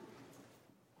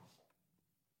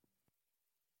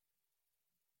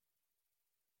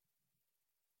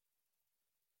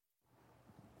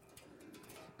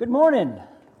Good morning.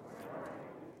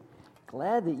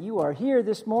 Glad that you are here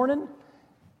this morning.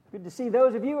 Good to see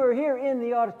those of you who are here in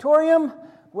the auditorium.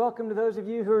 Welcome to those of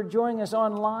you who are joining us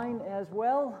online as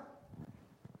well.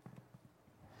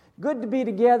 Good to be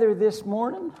together this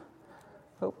morning.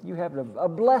 Hope you have a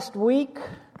blessed week.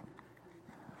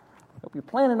 Hope you're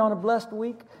planning on a blessed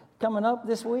week coming up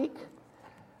this week.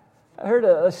 I heard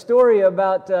a story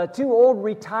about two old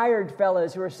retired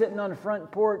fellas who are sitting on the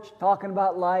front porch talking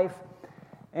about life.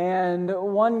 And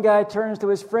one guy turns to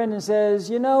his friend and says,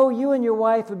 "You know, you and your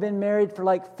wife have been married for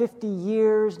like 50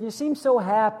 years. And you seem so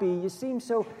happy. You seem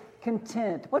so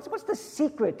content. What's the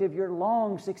secret of your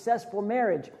long, successful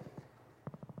marriage?"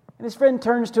 And his friend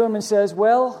turns to him and says,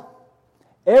 "Well,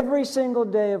 every single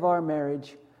day of our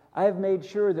marriage, I have made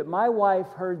sure that my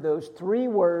wife heard those three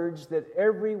words that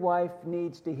every wife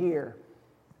needs to hear."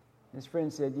 His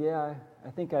friend said, "Yeah, I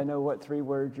think I know what three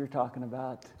words you're talking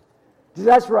about."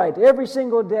 That's right. Every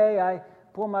single day I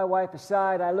pull my wife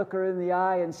aside, I look her in the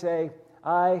eye and say,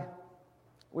 "I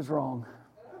was wrong."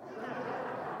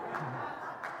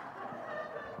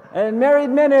 And married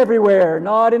men everywhere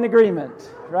nod in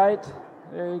agreement, right?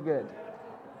 Very good.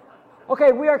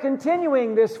 Okay, we are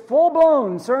continuing this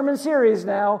full-blown sermon series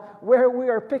now where we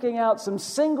are picking out some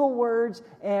single words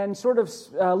and sort of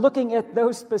looking at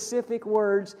those specific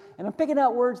words. And I'm picking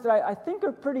out words that I think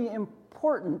are pretty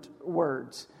important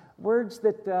words. Words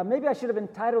that maybe I should have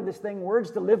entitled this thing Words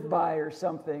to Live By or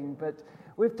something. But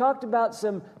we've talked about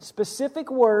some specific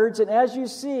words. And as you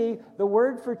see, the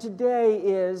word for today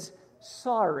is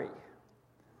sorry.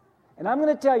 And I'm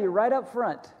going to tell you right up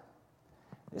front,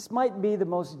 this might be the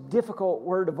most difficult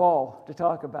word of all to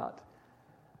talk about.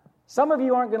 Some of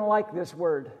you aren't going to like this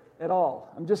word at all.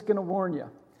 I'm just going to warn you.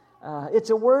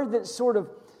 It's a word that sort of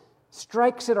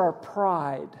strikes at our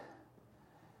pride.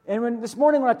 And this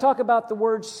morning when I talk about the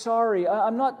word sorry,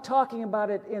 I'm not talking about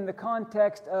it in the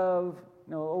context of,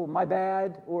 oh, my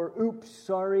bad, or oops,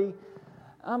 sorry.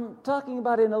 I'm talking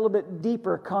about it in a little bit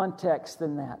deeper context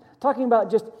than that. Talking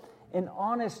about just an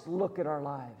honest look at our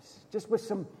lives, just with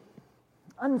some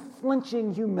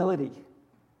unflinching humility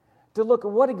to look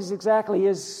at what exactly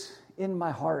is in my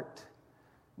heart.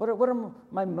 What are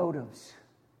my motives?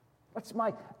 What's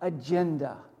my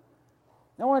agenda?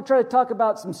 I want to try to talk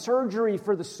about some surgery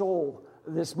for the soul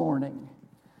this morning.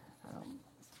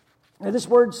 Now this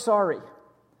word sorry,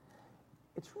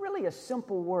 it's really a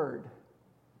simple word.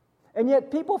 And yet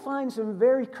people find some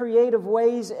very creative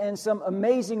ways and some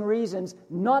amazing reasons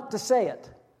not to say it.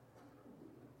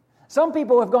 Some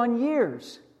people have gone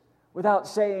years without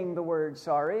saying the word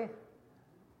sorry.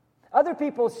 Other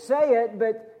people say it,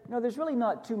 but there's really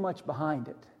not too much behind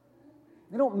it.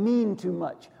 They don't mean too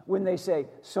much when they say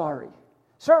sorry.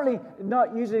 Certainly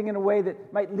not using it in a way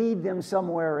that might lead them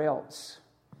somewhere else.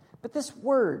 But this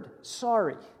word,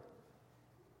 sorry,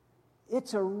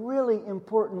 it's a really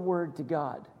important word to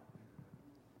God.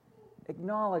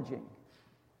 Acknowledging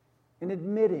and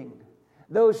admitting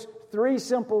those three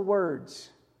simple words.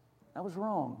 I was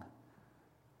wrong.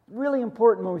 Really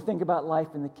important when we think about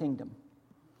life in the kingdom.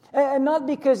 And not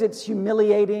because it's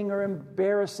humiliating or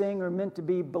embarrassing or meant to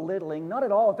be belittling. Not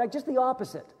at all. In fact, just the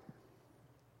opposite.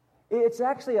 It's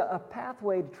actually a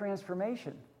pathway to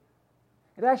transformation.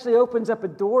 It actually opens up a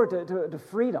door to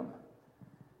freedom.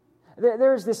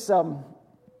 There's this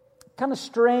kind of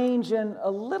strange and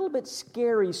a little bit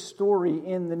scary story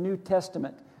in the New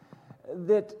Testament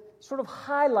that sort of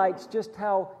highlights just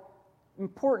how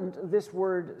important this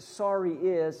word sorry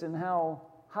is and how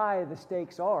high the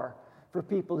stakes are for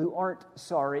people who aren't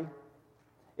sorry.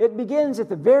 It begins at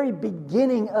the very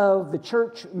beginning of the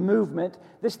church movement.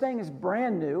 This thing is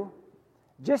brand new.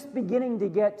 Just beginning to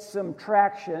get some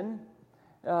traction.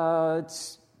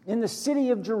 It's in the city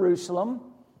of Jerusalem.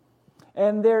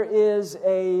 And there is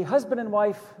a husband and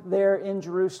wife there in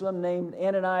Jerusalem named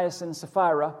Ananias and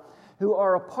Sapphira who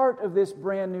are a part of this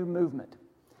brand new movement.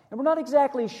 And we're not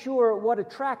exactly sure what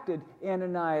attracted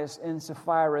Ananias and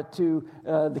Sapphira to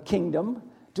the kingdom,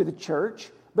 to the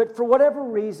church. But for whatever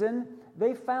reason,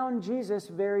 they found Jesus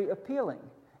very appealing.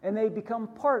 And they become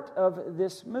part of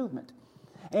this movement.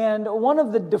 And one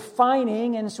of the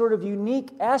defining and sort of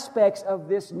unique aspects of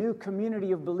this new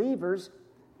community of believers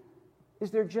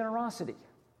is their generosity.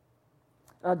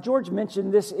 George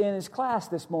mentioned this in his class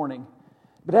this morning.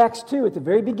 But Acts 2, at the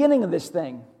very beginning of this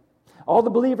thing, all the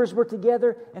believers were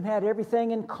together and had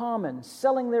everything in common.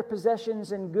 Selling their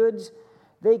possessions and goods,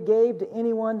 they gave to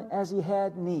anyone as he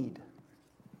had need.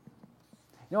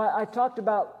 I talked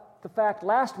about the fact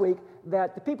last week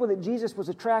that the people that Jesus was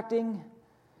attracting,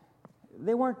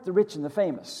 they weren't the rich and the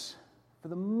famous. For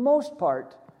the most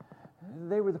part,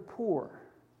 they were the poor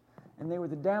and they were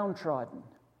the downtrodden.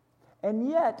 And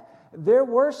yet, there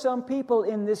were some people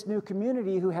in this new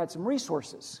community who had some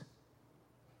resources.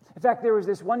 In fact, there was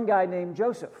this one guy named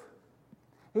Joseph.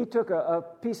 He took a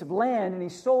piece of land and he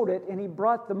sold it, and he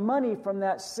brought the money from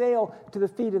that sale to the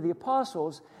feet of the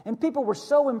apostles. And people were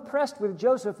so impressed with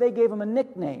Joseph, they gave him a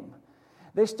nickname.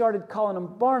 They started calling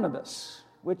him Barnabas,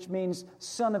 which means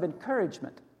son of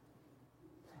encouragement.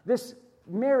 This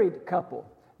married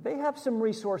couple, they have some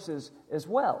resources as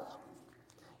well.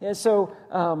 And so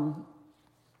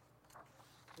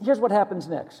here's what happens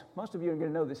next. Most of you are going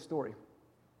to know this story.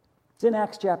 It's in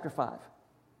Acts chapter 5.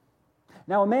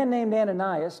 Now, a man named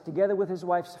Ananias, together with his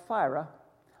wife Sapphira,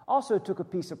 also took a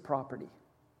piece of property.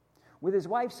 With his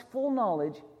wife's full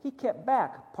knowledge, he kept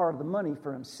back part of the money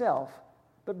for himself,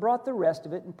 but brought the rest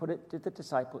of it and put it at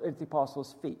the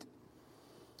apostles' feet.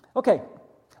 Okay,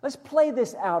 let's play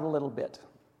this out a little bit.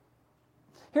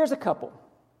 Here's a couple.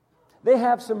 They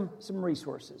have some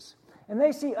resources, and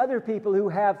they see other people who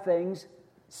have things,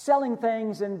 selling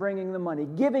things and bringing the money,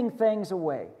 giving things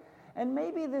away. And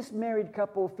maybe this married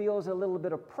couple feels a little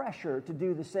bit of pressure to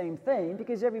do the same thing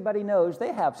because everybody knows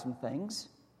they have some things.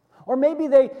 Or maybe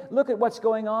they look at what's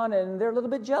going on and they're a little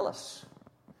bit jealous.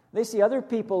 They see other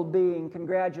people being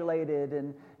congratulated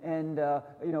and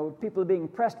people being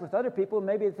impressed with other people.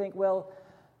 Maybe they think, well,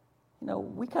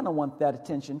 we kind of want that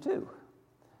attention too.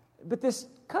 But this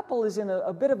couple is in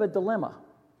a bit of a dilemma.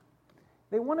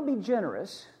 They want to be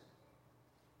generous,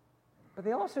 but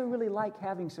they also really like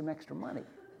having some extra money.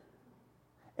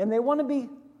 And they want to be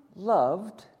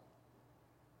loved,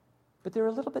 but they're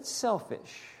a little bit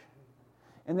selfish.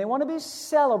 And they want to be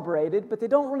celebrated, but they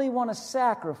don't really want to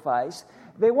sacrifice.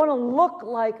 They want to look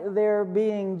like they're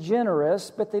being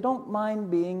generous, but they don't mind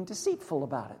being deceitful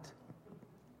about it.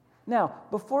 Now,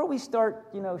 before we start,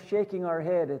 shaking our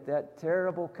head at that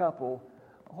terrible couple,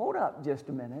 hold up just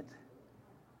a minute.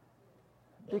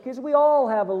 Because we all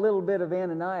have a little bit of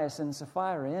Ananias and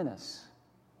Sapphira in us.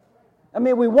 I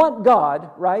mean, we want God,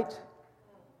 right?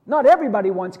 Not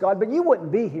everybody wants God, but you wouldn't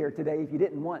be here today if you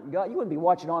didn't want God. You wouldn't be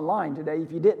watching online today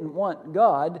if you didn't want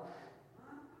God.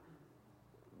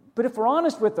 But if we're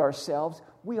honest with ourselves,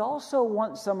 we also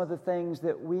want some of the things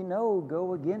that we know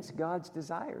go against God's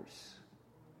desires.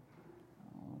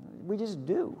 We just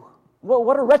do. Well,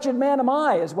 what a wretched man am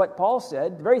I, is what Paul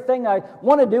said. The very thing I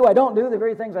want to do, I don't do. The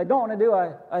very things I don't want to do,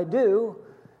 I do.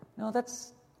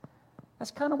 That's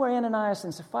kind of where Ananias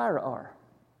and Sapphira are.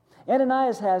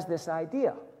 Ananias has this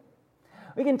idea.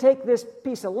 We can take this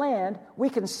piece of land, we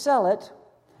can sell it,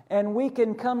 and we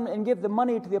can come and give the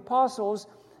money to the apostles,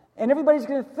 and everybody's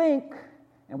going to think,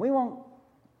 and we won't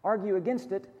argue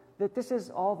against it, that this is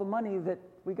all the money that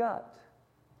we got.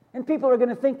 And people are going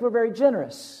to think we're very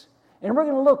generous, and we're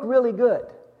going to look really good,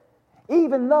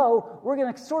 even though we're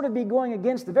going to sort of be going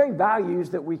against the very values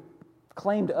that we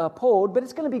claim to uphold, but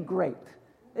it's going to be great.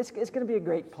 It's going to be a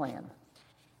great plan.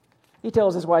 He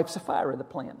tells his wife Sapphira the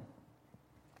plan.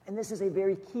 And this is a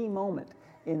very key moment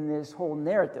in this whole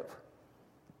narrative.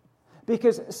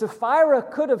 Because Sapphira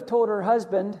could have told her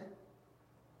husband,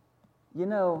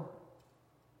 that's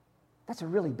a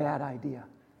really bad idea.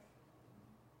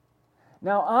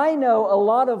 Now, I know a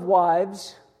lot of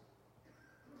wives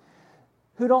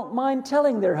who don't mind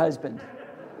telling their husband,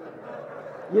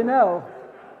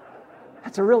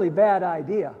 that's a really bad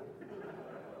idea.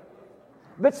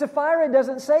 But Sapphira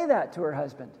doesn't say that to her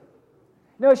husband.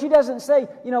 No, she doesn't say,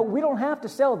 we don't have to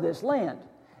sell this land.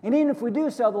 And even if we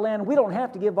do sell the land, we don't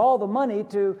have to give all the money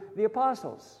to the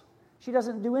apostles. She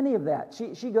doesn't do any of that.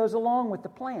 She goes along with the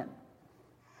plan.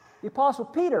 The apostle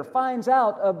Peter finds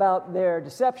out about their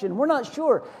deception. We're not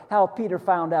sure how Peter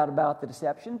found out about the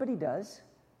deception, but he does.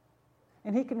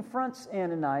 And he confronts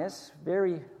Ananias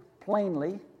very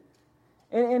plainly.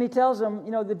 And he tells him,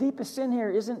 the deepest sin here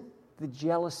isn't the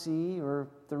jealousy or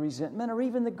the resentment or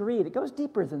even the greed. It goes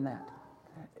deeper than that.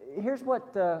 Here's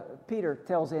what Peter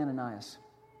tells Ananias.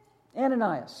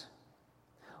 Ananias,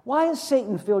 why has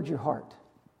Satan filled your heart?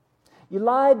 You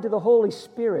lied to the Holy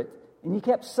Spirit and you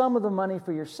kept some of the money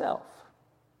for yourself.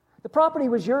 The property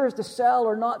was yours to sell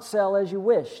or not sell as you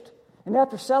wished. And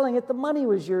after selling it, the money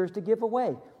was yours to give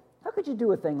away. How could you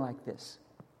do a thing like this?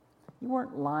 You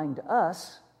weren't lying to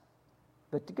us,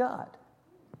 but to God.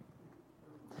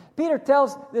 Peter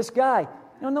tells this guy,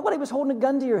 nobody was holding a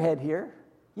gun to your head here.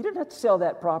 You didn't have to sell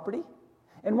that property.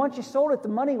 And once you sold it, the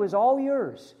money was all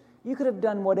yours. You could have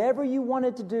done whatever you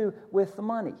wanted to do with the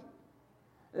money.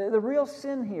 The real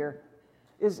sin here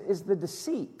is the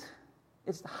deceit.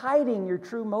 It's hiding your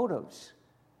true motives.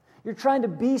 You're trying to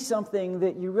be something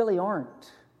that you really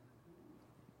aren't.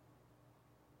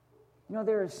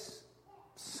 There is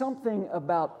something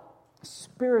about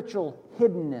spiritual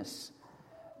hiddenness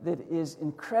that is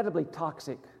incredibly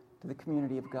toxic to the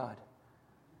community of God.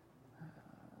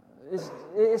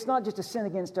 It's not just a sin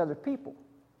against other people.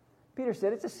 Peter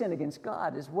said it's a sin against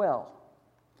God as well.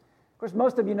 Of course,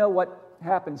 most of you know what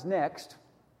happens next.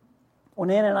 When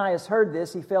Ananias heard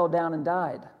this, he fell down and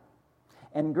died.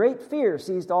 And great fear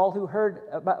seized all who heard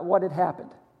about what had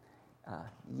happened.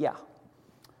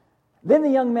 Then the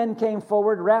young men came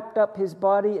forward, wrapped up his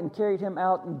body, and carried him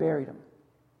out and buried him.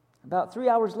 About 3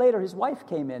 hours later, his wife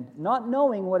came in, not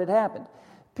knowing what had happened.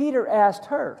 Peter asked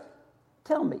her,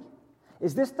 "Tell me,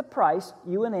 is this the price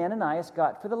you and Ananias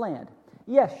got for the land?"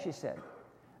 "Yes," she said,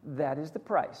 "that is the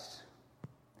price."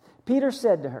 Peter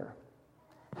said to her,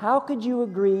 "How could you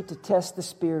agree to test the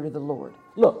Spirit of the Lord?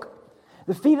 Look,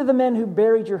 the feet of the men who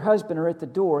buried your husband are at the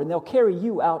door, and they'll carry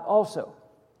you out also."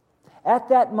 At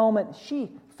that moment,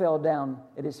 she fell down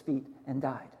at his feet and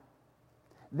died.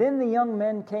 Then the young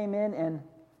men came in and,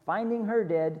 finding her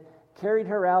dead, carried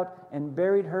her out and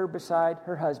buried her beside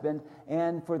her husband.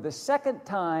 And for the second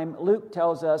time, Luke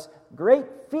tells us,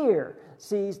 great fear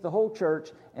seized the whole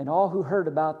church and all who heard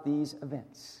about these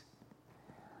events.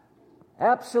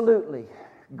 Absolutely,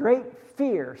 great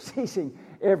fear seizing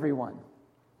everyone.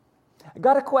 I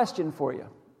got a question for you.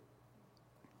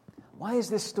 Why is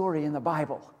this story in the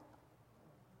Bible?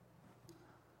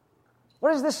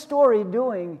 What is this story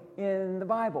doing in the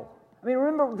Bible? I mean,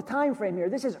 remember the time frame here.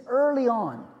 This is early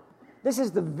on. This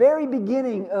is the very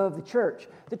beginning of the church.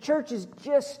 The church is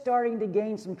just starting to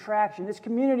gain some traction. This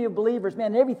community of believers,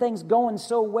 man, everything's going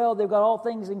so well. They've got all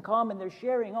things in common. They're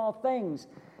sharing all things.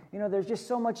 You know, there's just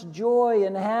so much joy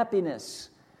and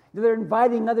happiness. They're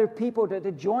inviting other people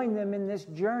to join them in this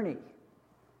journey.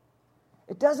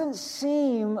 It doesn't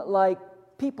seem like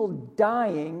people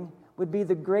dying would be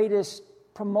the greatest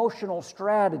promotional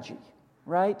strategy,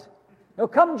 right? No,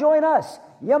 come join us.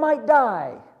 You might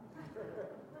die.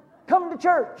 Come to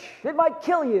church. It might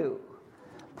kill you.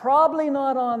 Probably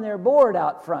not on their board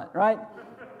out front, right?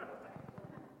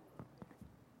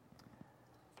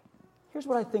 Here's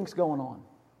what I think's going on.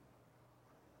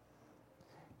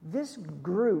 This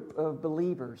group of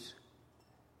believers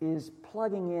is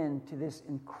plugging into this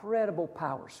incredible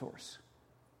power source.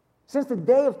 Since the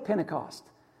day of Pentecost,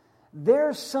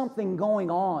 there's something going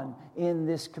on in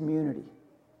this community.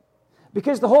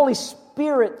 Because the Holy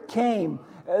Spirit came,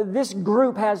 this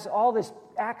group has all this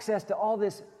access to all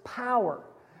this power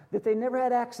that they never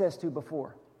had access to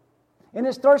before. And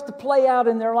it starts to play out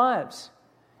in their lives.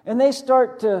 And they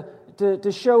start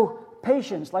to show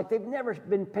patience like they've never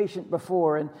been patient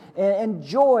before, and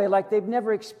joy like they've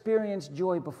never experienced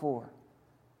joy before.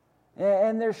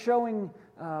 And they're showing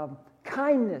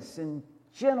kindness and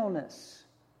gentleness.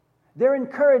 They're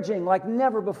encouraging like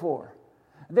never before.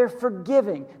 They're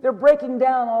forgiving. They're breaking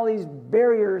down all these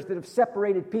barriers that have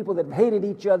separated people that have hated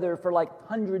each other for like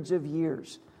hundreds of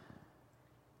years.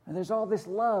 And there's all this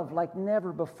love like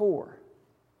never before.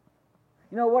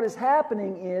 You know, what is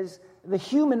happening is the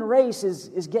human race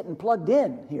is getting plugged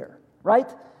in here, right?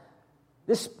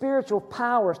 This spiritual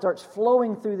power starts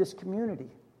flowing through this community.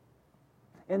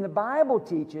 And the Bible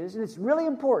teaches, and it's really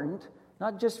important,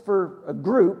 not just for a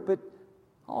group, but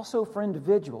also for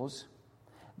individuals.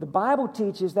 The Bible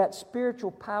teaches that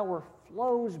spiritual power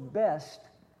flows best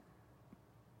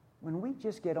when we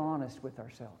just get honest with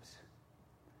ourselves.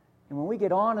 And when we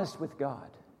get honest with God.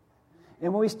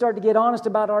 And when we start to get honest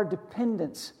about our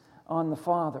dependence on the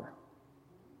Father.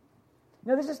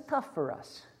 Now, this is tough for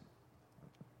us.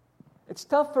 It's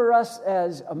tough for us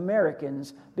as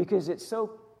Americans because it's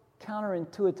so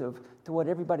counterintuitive to what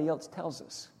everybody else tells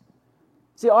us.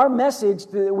 See, our message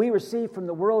that we receive from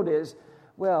the world is,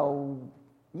 well,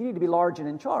 you need to be large and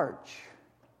in charge.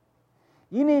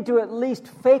 You need to at least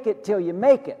fake it till you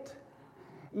make it.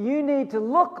 You need to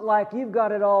look like you've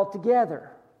got it all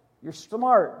together. You're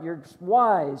smart, you're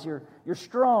wise, you're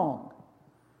strong.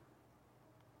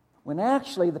 When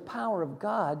actually the power of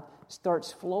God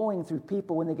starts flowing through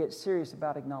people when they get serious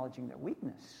about acknowledging their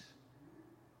weakness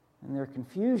and their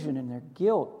confusion and their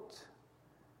guilt,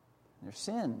 and their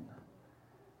sin,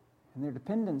 and their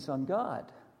dependence on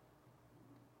God.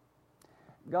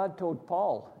 God told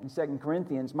Paul in 2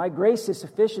 Corinthians, "My grace is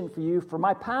sufficient for you, for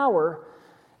my power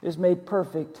is made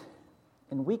perfect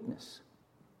in weakness."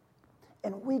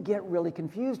 And we get really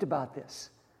confused about this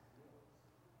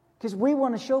because we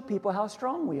want to show people how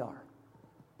strong we are.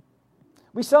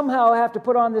 We somehow have to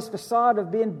put on this facade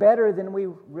of being better than we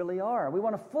really are. We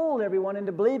want to fool everyone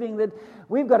into believing that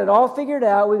we've got it all figured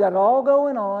out, we've got it all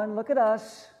going on, look at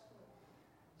us.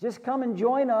 Just come and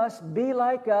join us, be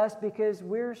like us because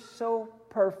we're so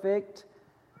perfect.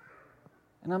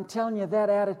 And I'm telling you, that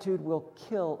attitude will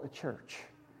kill a church.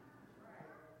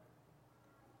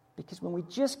 Because when we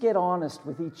just get honest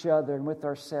with each other and with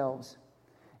ourselves,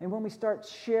 and when we start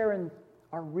sharing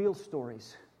our real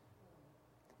stories,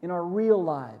 in our real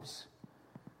lives,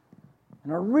 in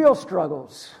our real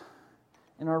struggles,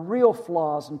 in our real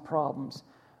flaws and problems,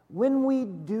 when we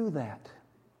do that,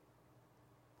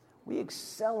 we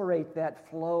accelerate that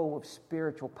flow of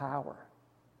spiritual power.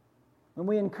 When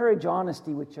we encourage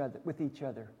honesty with each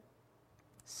other,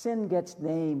 sin gets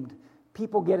named,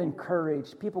 people get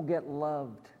encouraged, people get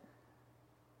loved,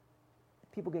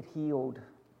 people get healed.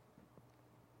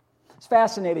 It's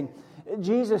fascinating.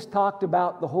 Jesus talked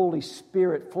about the Holy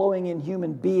Spirit flowing in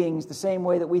human beings the same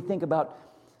way that we think about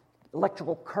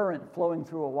electrical current flowing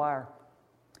through a wire.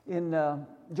 In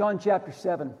John chapter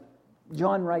 7,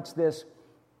 John writes this,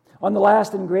 "On the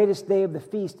last and greatest day of the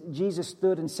feast, Jesus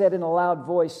stood and said in a loud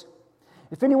voice,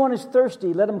 'If anyone is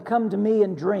thirsty, let him come to me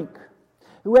and drink.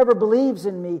 Whoever believes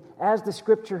in me, as the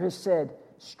Scripture has said,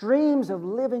 streams of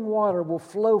living water will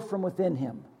flow from within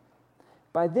him.'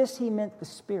 By this he meant the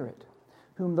Spirit,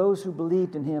 whom those who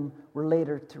believed in him were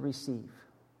later to receive."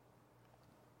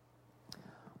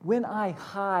 When I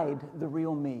hide the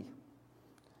real me,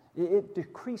 it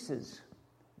decreases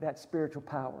that spiritual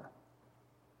power.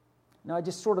 Now I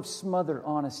just sort of smother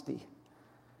honesty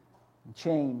and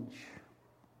change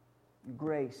and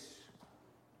grace.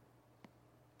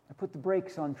 I put the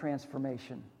brakes on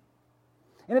transformation.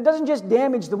 And it doesn't just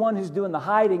damage the one who's doing the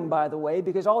hiding, by the way,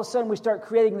 because all of a sudden we start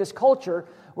creating this culture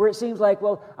where it seems like,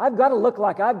 well, I've got to look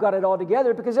like I've got it all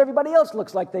together because everybody else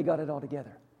looks like they got it all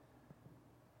together.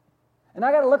 And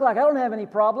I got to look like I don't have any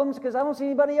problems because I don't see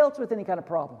anybody else with any kind of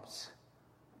problems.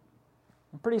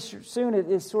 And pretty soon it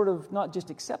is sort of not just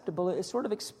acceptable, it's sort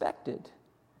of expected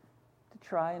to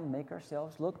try and make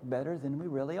ourselves look better than we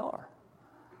really are.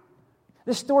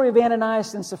 This story of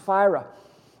Ananias and Sapphira,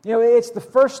 it's the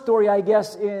first story, I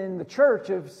guess, in the church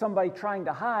of somebody trying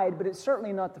to hide, but it's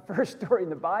certainly not the first story in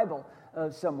the Bible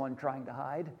of someone trying to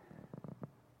hide.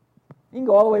 You can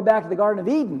go all the way back to the Garden of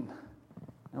Eden.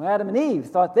 Adam and Eve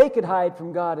thought they could hide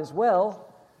from God as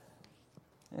well.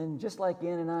 And just like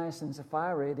Ananias and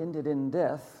Sapphira, it ended in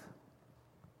death.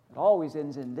 It always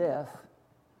ends in death.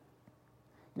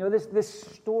 This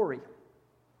story,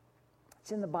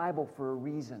 it's in the Bible for a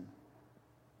reason.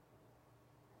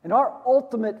 And our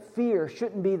ultimate fear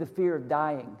shouldn't be the fear of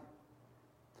dying.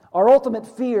 Our ultimate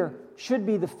fear should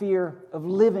be the fear of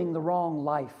living the wrong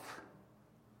life.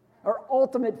 Our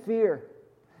ultimate fear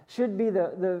should be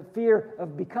the fear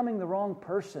of becoming the wrong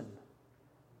person,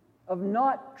 of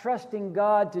not trusting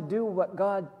God to do what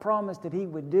God promised that He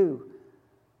would do.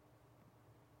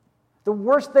 The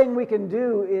worst thing we can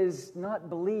do is not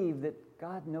believe that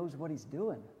God knows what He's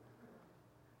doing.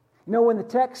 When the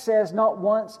text says not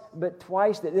once but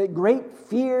twice that great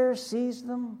fear seized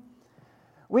them,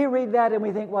 we read that and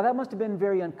we think, well, that must have been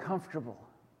very uncomfortable.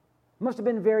 It must have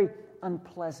been very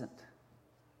unpleasant.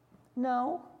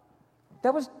 No,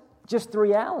 that was just the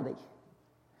reality.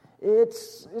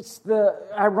 It's the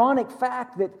ironic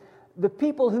fact that the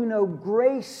people who know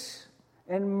grace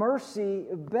and mercy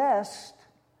best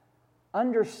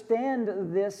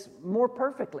understand this more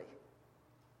perfectly.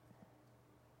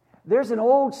 There's an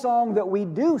old song that we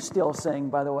do still sing,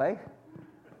 by the way.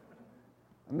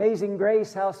 Amazing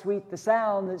grace, how sweet the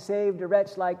sound that saved a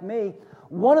wretch like me.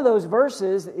 One of those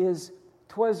verses is,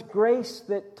 "'Twas grace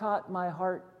that taught my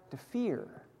heart to fear."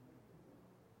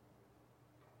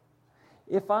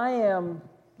 If I am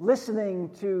listening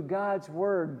to God's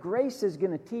Word, grace is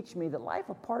going to teach me that life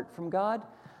apart from God,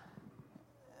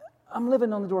 I'm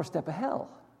living on the doorstep of hell.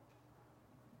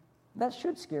 That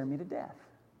should scare me to death.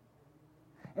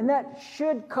 And that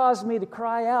should cause me to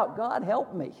cry out, "God,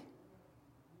 help me.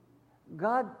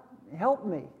 God, help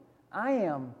me. I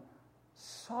am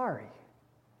sorry."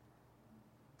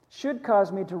 Should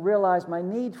cause me to realize my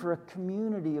need for a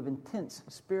community of intense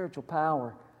spiritual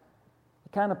power. The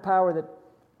kind of power that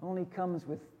only comes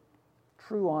with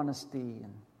true honesty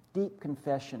and deep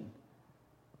confession,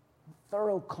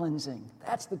 thorough cleansing.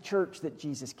 That's the church that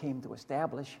Jesus came to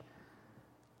establish.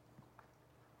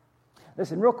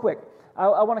 Listen, real quick,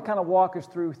 I want to kind of walk us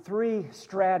through 3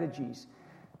 strategies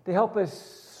to help us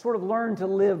sort of learn to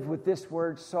live with this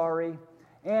word, sorry.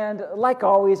 And like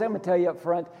always, I'm going to tell you up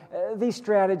front, these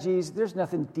strategies, there's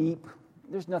nothing deep,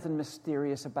 there's nothing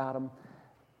mysterious about them,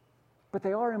 but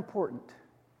they are important.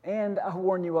 And I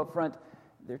warn you up front,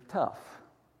 they're tough.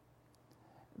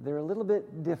 They're a little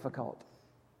bit difficult.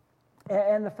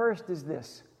 And the first is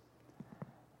this: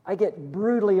 I get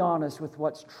brutally honest with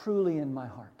what's truly in my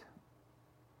heart.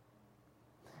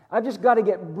 I've just got to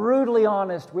get brutally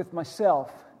honest with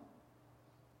myself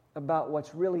about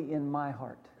what's really in my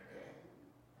heart.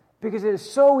 because it is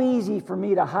so easy for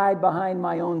me to hide behind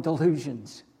my own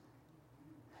delusions.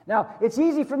 Now, it's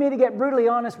easy for me to get brutally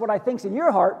honest what I think's in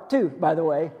your heart, too, by the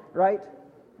way, right?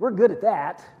 We're good at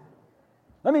that.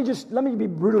 Let me be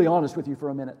brutally honest with you for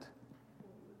a minute.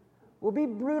 Well, be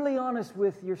brutally honest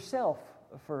with yourself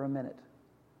for a minute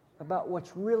about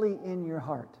what's really in your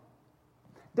heart.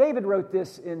 David wrote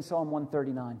this in Psalm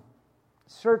 139.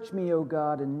 Search me, O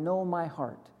God, and know my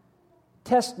heart.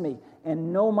 Test me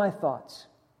and know my thoughts.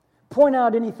 Point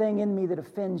out anything in me that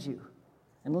offends you,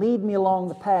 and lead me along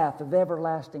the path of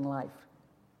everlasting life.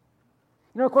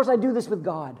 Of course, I do this with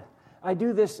God. I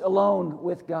do this alone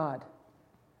with God.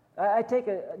 I take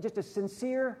just a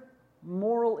sincere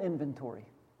moral inventory.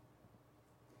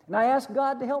 And I ask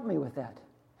God to help me with that.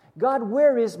 God,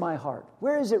 where is my heart?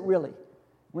 Where is it really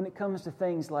when it comes to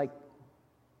things like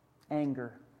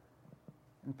anger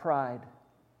and pride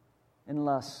and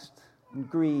lust and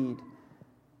greed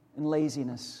and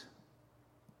laziness?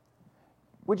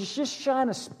 Would you just shine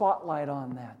a spotlight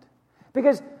on that?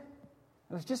 Because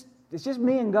it's just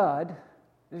me and God.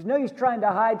 There's no use trying to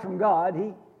hide from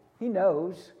God. He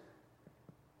knows.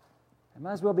 I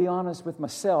might as well be honest with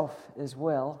myself as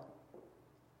well.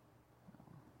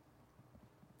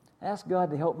 Ask God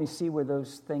to help me see where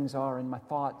those things are in my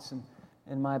thoughts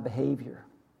and my behavior.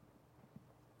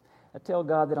 I tell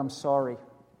God that I'm sorry.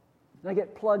 And I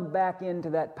get plugged back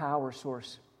into that power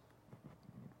source.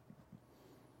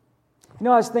 I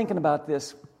was thinking about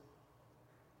this.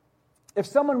 If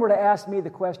someone were to ask me the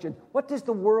question, what does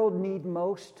the world need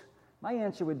most? My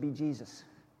answer would be Jesus.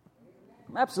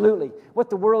 Absolutely. What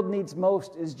the world needs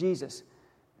most is Jesus.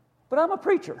 But I'm a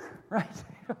preacher, right?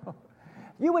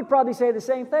 You would probably say the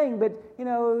same thing, but,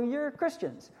 you're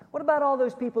Christians. What about all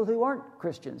those people who aren't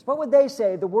Christians? What would they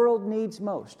say the world needs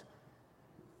most?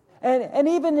 And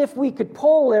even if we could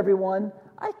poll everyone,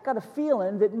 I got a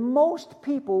feeling that most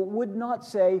people would not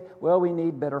say, well, we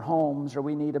need better homes, or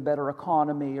we need a better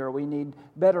economy, or we need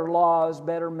better laws,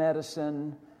 better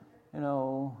medicine,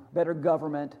 better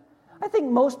government. I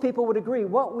think most people would agree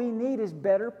what we need is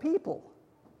better people.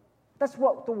 That's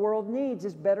what the world needs,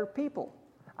 is better people.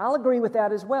 I'll agree with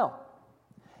that as well.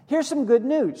 Here's some good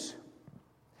news.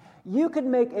 You can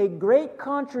make a great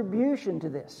contribution to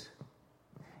this.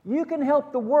 You can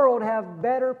help the world have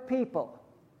better people.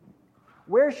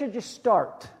 Where should you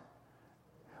start?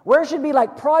 Where should be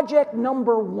like project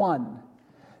number 1?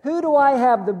 Who do I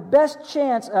have the best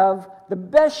chance of, the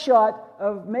best shot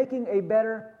of making a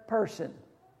better person?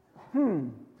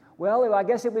 Well, I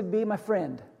guess it would be my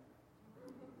friend,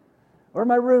 or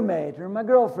my roommate, or my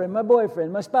girlfriend, my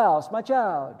boyfriend, my spouse, my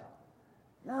child.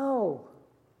 No.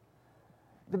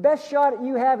 The best shot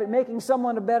you have at making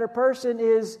someone a better person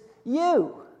is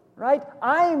you, right?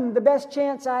 I'm the best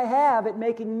chance I have at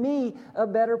making me a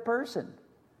better person.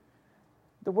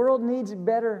 The world needs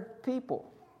better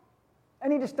people. I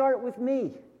need to start with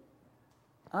me.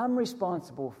 I'm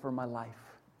responsible for my life.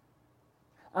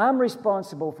 I'm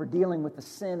responsible for dealing with the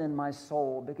sin in my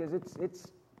soul, because it's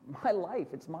my life,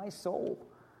 it's my soul.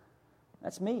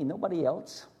 That's me, nobody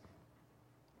else.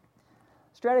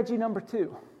 Strategy number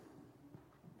 2.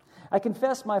 I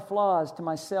confess my flaws to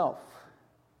myself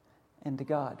and to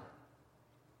God.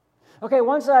 Okay,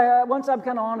 once I'm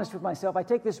kind of honest with myself, I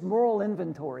take this moral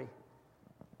inventory.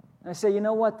 And I say, you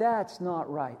know what? That's not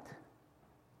right.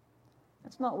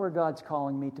 That's not where God's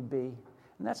calling me to be.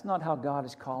 And that's not how God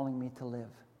is calling me to live.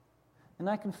 And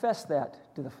I confess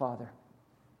that to the Father.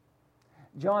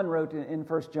 John wrote in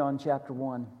 1 John chapter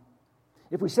 1,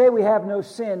 if we say we have no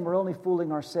sin, we're only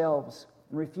fooling ourselves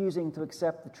and refusing to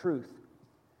accept the truth.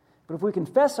 But if we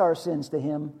confess our sins to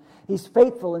Him, He's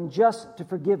faithful and just to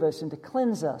forgive us and to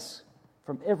cleanse us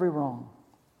from every wrong.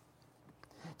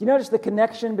 Do you notice the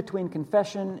connection between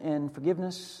confession and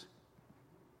forgiveness?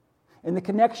 And the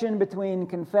connection between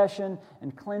confession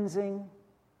and cleansing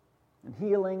and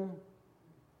healing?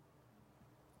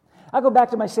 I'll go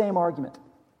back to my same argument.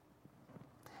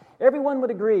 Everyone would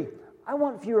agree, I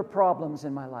want fewer problems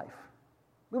in my life.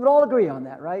 We would all agree on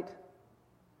that, right?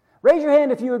 Raise your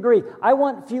hand if you agree, I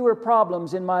want fewer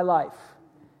problems in my life.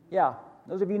 Yeah,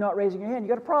 those of you not raising your hand, you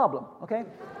got a problem, okay?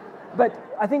 But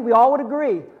I think we all would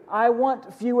agree, I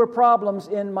want fewer problems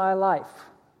in my life.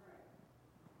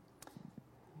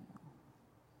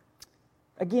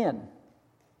 Again,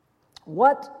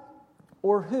 what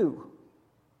or who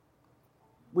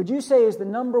would you say is the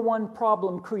number one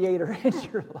problem creator in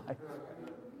your life?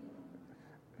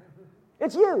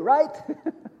 It's you, right?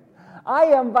 I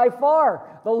am by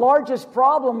far the largest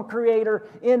problem creator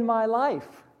in my life.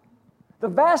 The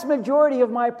vast majority of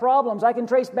my problems I can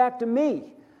trace back to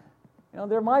me.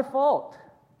 They're my fault.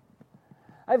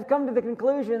 I've come to the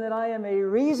conclusion that I am a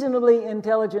reasonably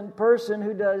intelligent person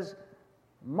who does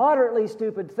moderately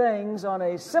stupid things on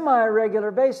a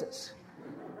semi-regular basis.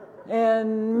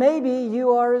 And maybe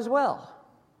you are as well.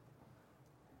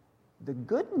 The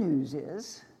good news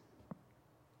is,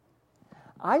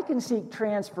 I can seek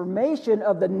transformation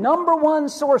of the number one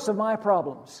source of my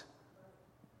problems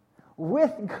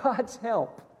with God's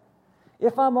help.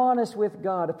 If I'm honest with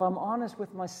God, if I'm honest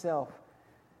with myself,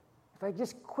 if I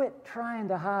just quit trying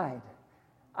to hide,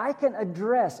 I can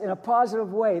address in a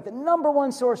positive way the number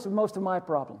one source of most of my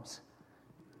problems.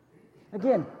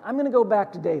 Again, I'm going to go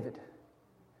back to David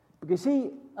because he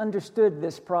understood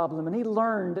this problem and he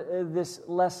learned this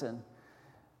lesson,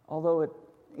 although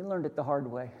he learned it the hard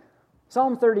way.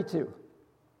 Psalm 32.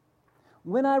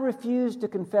 When I refused to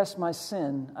confess my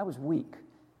sin, I was weak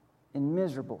and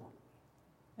miserable,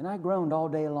 and I groaned all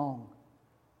day long.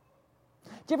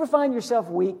 Do you ever find yourself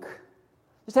weak?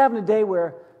 Just having a day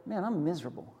where, man, I'm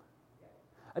miserable.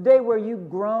 A day where you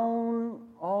groan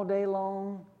all day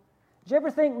long. Did you ever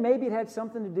think maybe it had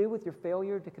something to do with your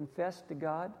failure to confess to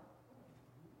God?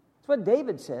 That's what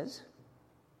David says.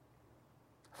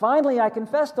 Finally, I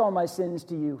confessed all my sins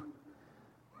to you.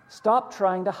 Stop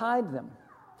trying to hide them.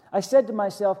 I said to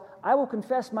myself, I will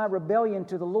confess my rebellion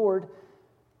to the Lord,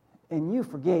 and you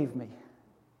forgave me.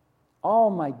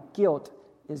 All my guilt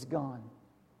is gone.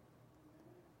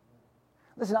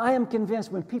 Listen, I am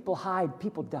convinced when people hide,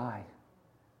 people die.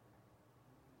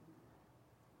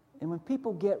 And when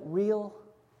people get real,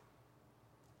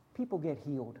 people get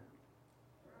healed.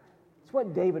 It's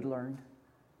what David learned.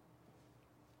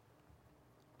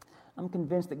 I'm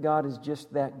convinced that God is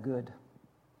just that good.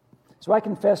 So I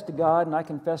confess to God and I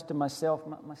confess to myself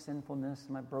my sinfulness,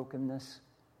 my brokenness,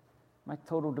 my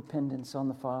total dependence on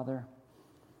the Father.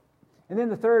 And then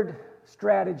the third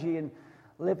strategy in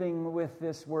living with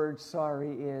this word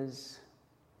sorry is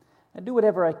I do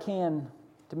whatever I can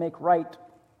to make right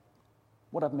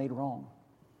what I've made wrong.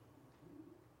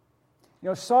 You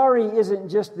know, sorry isn't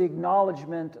just the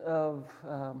acknowledgement of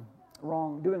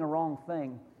doing a wrong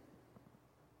thing.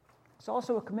 It's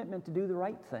also a commitment to do the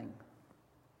right thing.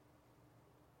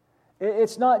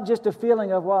 It's not just a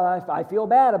feeling of, well, I feel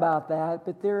bad about that,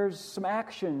 but there's some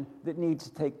action that needs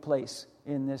to take place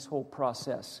in this whole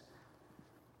process.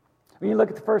 When you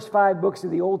look at the first 5 books of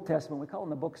the Old Testament, we call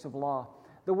them the books of law,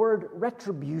 the word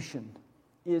retribution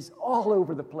is all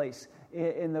over the place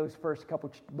in those first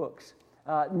couple books.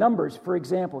 Numbers, for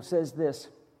example, says this.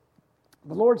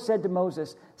 The Lord said to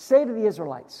Moses, say to the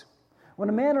Israelites, when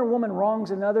a man or woman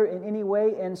wrongs another in any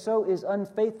way and so is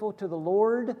unfaithful to the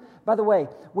Lord, by the way,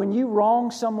 when you wrong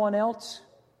someone else,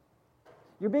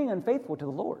 you're being unfaithful to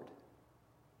the Lord.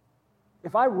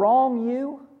 If I wrong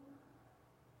you,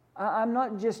 I'm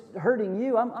not just hurting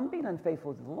you, I'm being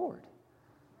unfaithful to the Lord.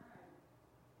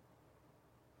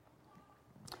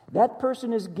 That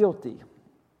person is guilty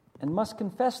and must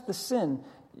confess the sin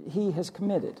he has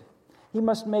committed. He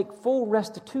must make full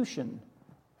restitution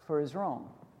for his wrong.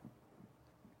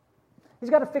 He's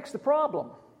got to fix the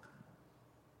problem.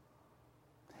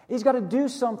 He's got to do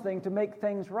something to make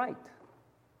things right.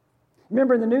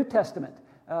 Remember in the New Testament,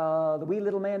 the wee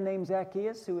little man named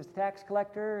Zacchaeus, who was a tax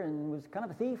collector and was kind of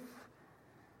a thief,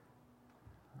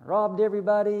 robbed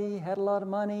everybody, had a lot of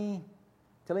money,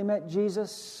 till he met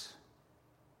Jesus.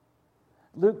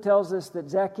 Luke tells us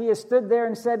that Zacchaeus stood there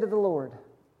and said to the Lord,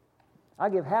 I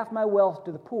give half my wealth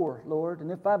to the poor, Lord, and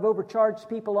if I've overcharged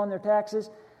people on their taxes,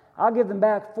 I'll give them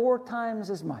back 4 times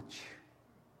as much.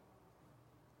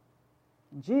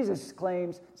 And Jesus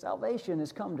claims salvation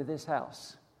has come to this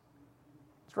house.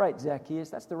 That's right, Zacchaeus.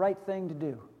 That's the right thing to do.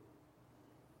 You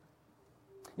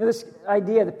know, this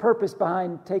idea, the purpose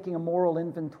behind taking a moral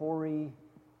inventory,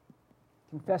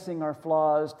 confessing our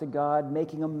flaws to God,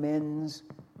 making amends.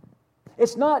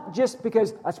 It's not just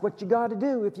because that's what you got to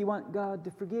do if you want God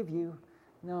to forgive you.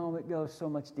 No, it goes so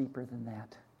much deeper than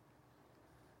that.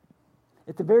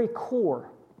 At the very core,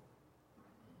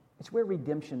 it's where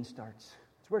redemption starts.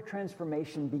 It's where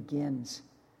transformation begins.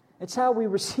 It's how we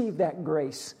receive that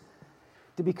grace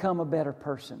to become a better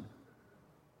person.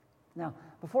 Now,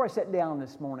 before I sit down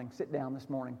this morning,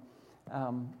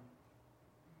 I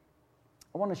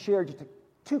want to share just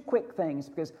 2 quick things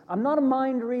because I'm not a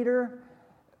mind reader,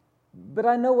 but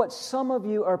I know what some of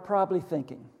you are probably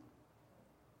thinking.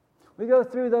 We go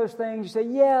through those things, you say,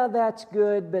 yeah, that's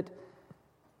good, but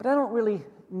I don't really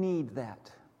need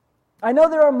that. I know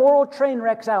there are moral train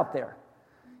wrecks out there.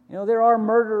 You know, there are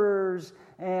murderers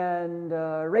and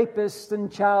rapists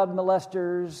and child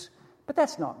molesters, but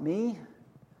that's not me.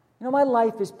 You know, my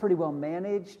life is pretty well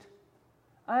managed.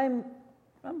 I'm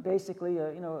basically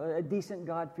a decent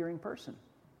God-fearing person.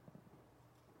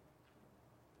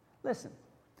 Listen,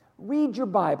 read your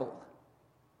Bible.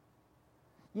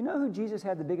 You know who Jesus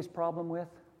had the biggest problem with?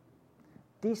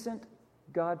 Decent,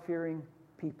 God-fearing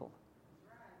people.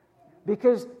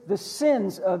 Because the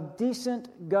sins of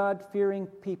decent, God-fearing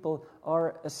people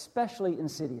are especially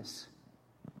insidious.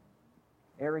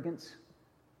 Arrogance,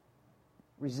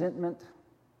 resentment,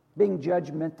 being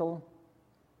judgmental,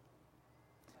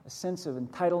 a sense of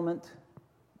entitlement.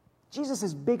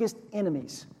 Jesus' biggest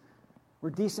enemies were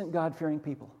decent, God-fearing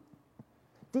people.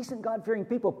 Decent, God-fearing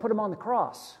people put him on the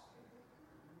cross.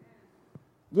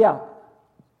 Yeah,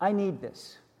 I need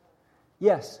this.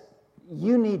 Yes,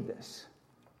 you need this.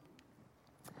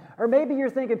 Or maybe you're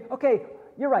thinking, okay,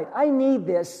 you're right, I need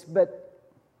this, but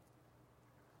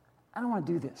I don't want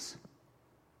to do this.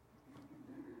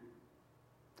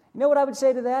 You know what I would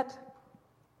say to that?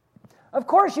 Of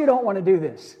course you don't want to do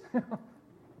this.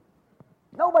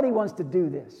 Nobody wants to do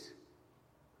this.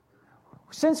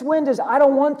 Since when does I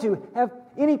don't want to have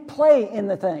any play in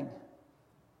the thing?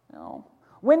 No.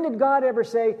 When did God ever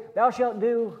say, thou shalt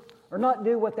do or not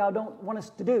do what thou don't want us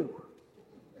to do?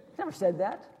 He never said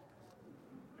that.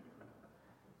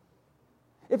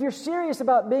 If you're serious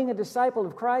about being a disciple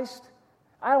of Christ,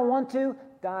 I don't want to,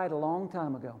 died a long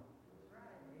time ago.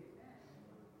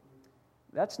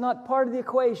 That's not part of the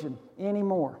equation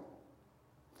anymore.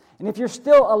 And if you're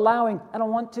still allowing, I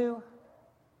don't want to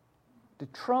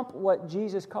trump what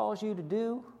Jesus calls you to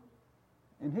do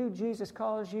and who Jesus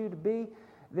calls you to be,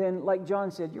 then, like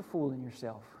John said, you're fooling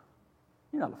yourself.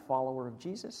 You're not a follower of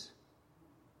Jesus.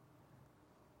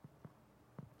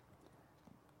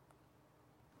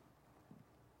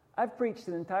 I've preached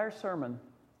an entire sermon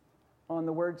on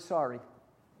the word sorry,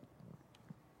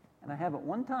 and I haven't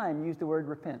one time used the word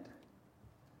repent.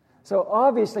 So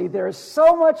obviously there is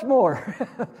so much more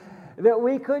that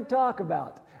we could talk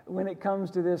about when it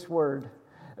comes to this word.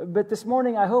 But this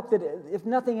morning I hope that if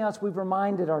nothing else we've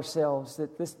reminded ourselves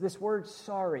that this word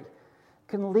sorry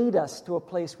can lead us to a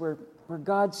place where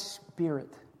God's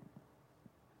Spirit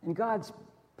and God's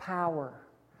power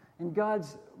and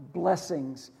God's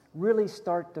blessings really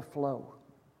start to flow.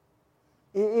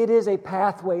 It is a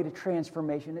pathway to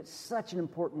transformation. It's such an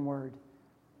important word.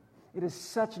 It is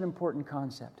such an important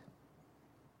concept.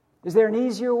 Is there an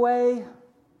easier way?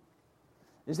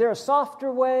 Is there a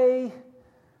softer way?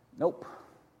 Nope.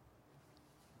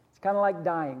 It's kind of like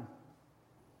dying.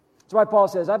 That's why Paul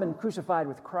says, I've been crucified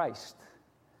with Christ.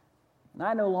 And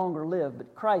I no longer live,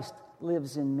 but Christ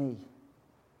lives in me.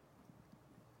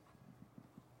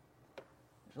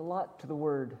 There's a lot to the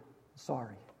word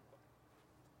sorry.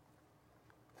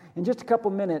 In just a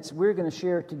couple minutes, we're going to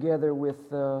share together with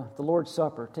the Lord's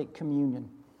Supper, take communion.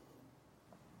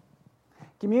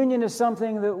 Communion is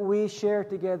something that we share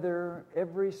together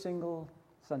every single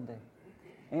Sunday.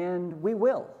 And we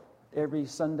will every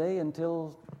Sunday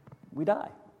until we die.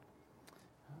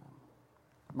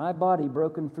 My body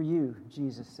broken for you,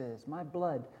 Jesus says. My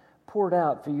blood poured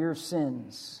out for your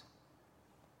sins.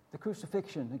 The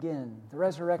crucifixion again, the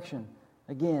resurrection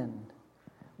again.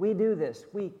 We do this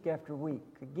week after week,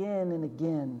 again and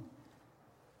again,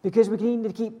 because we need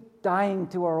to keep dying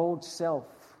to our old self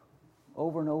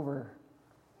over and over.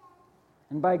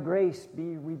 And by grace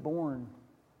be reborn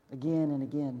again and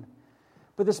again.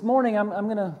 But this morning I'm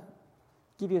going to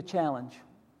give you a challenge.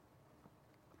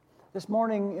 This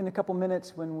morning, in a couple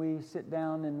minutes, when we sit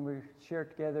down and we share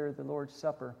together the Lord's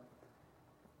Supper,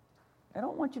 I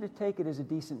don't want you to take it as a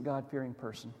decent, God-fearing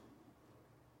person.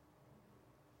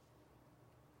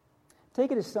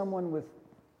 Take it as someone with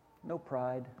no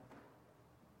pride,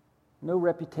 no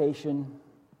reputation,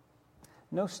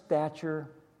 no stature,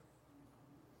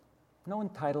 no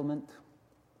entitlement,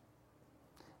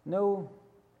 no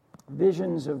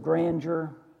visions of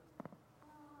grandeur.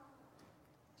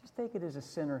 Just take it as a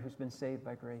sinner who's been saved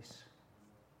by grace.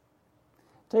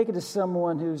 Take it as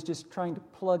someone who's just trying to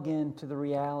plug into the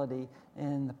reality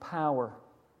and the power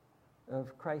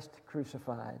of Christ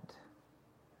crucified,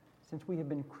 since we have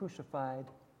been crucified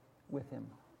with Him.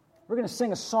 We're going to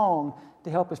sing a song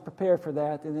to help us prepare for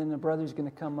that, and then the brother's going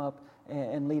to come up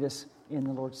and lead us in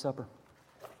the Lord's Supper.